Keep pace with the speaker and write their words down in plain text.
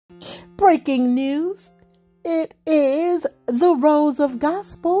Breaking news. It is the Rose of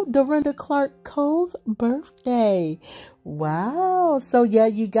Gospel, Dorinda Clark Cole's birthday. Wow. So yeah,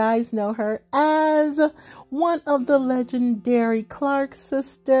 you guys know her as one of the legendary Clark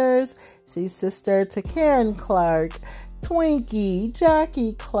sisters. She's sister to Karen Clark, Twinkie,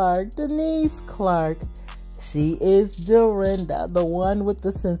 Jackie Clark, Denise Clark. She is Dorinda, the one with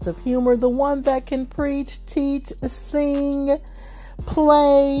the sense of humor, the one that can preach, teach, sing,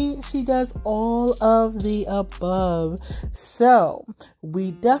 play. She does all of the above. So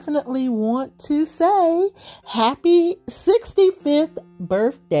we definitely want to say happy 65th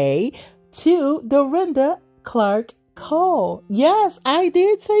birthday to Dorinda Clark Cole. Yes, I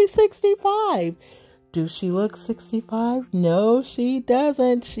did say 65. Do she look 65? No, she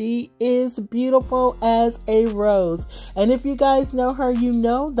doesn't. She is beautiful as a rose. And if you guys know her, you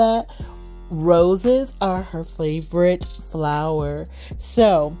know that roses are her favorite flower.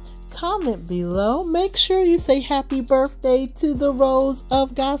 So comment below. Make sure you say happy birthday to the Rose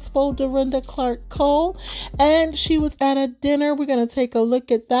of Gospel, Dorinda Clark Cole. And she was at a dinner. We're going to take a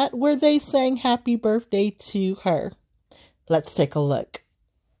look at that where they sang happy birthday to her. Let's take a look.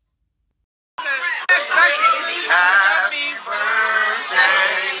 Happy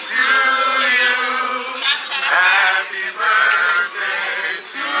birthday to you. Happy birthday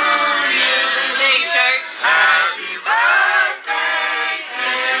to you. Sing, church. Happy birthday,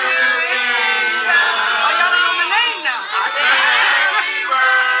 Dorinda. Oh, y'all know my name now. Happy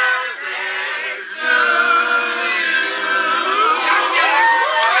birthday to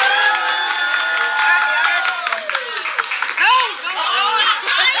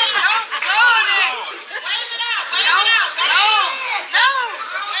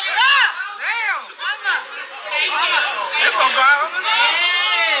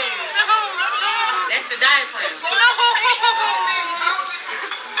That's the diaphragm.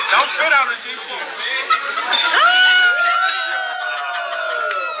 Don't spit out a tissue.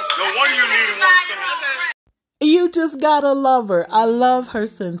 The one you need one. You just gotta love her. I love her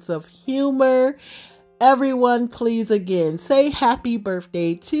sense of humor. Everyone, please again say happy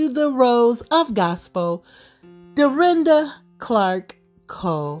birthday to the Rose of Gospel, Dorinda Clark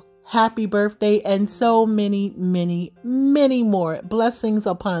Cole. Happy birthday and so many, many, many more blessings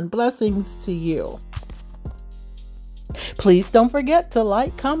upon blessings to you. Please don't forget to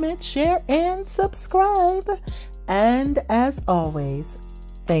like, comment, share, and subscribe. And as always,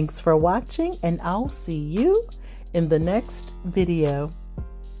 thanks for watching, and I'll see you in the next video.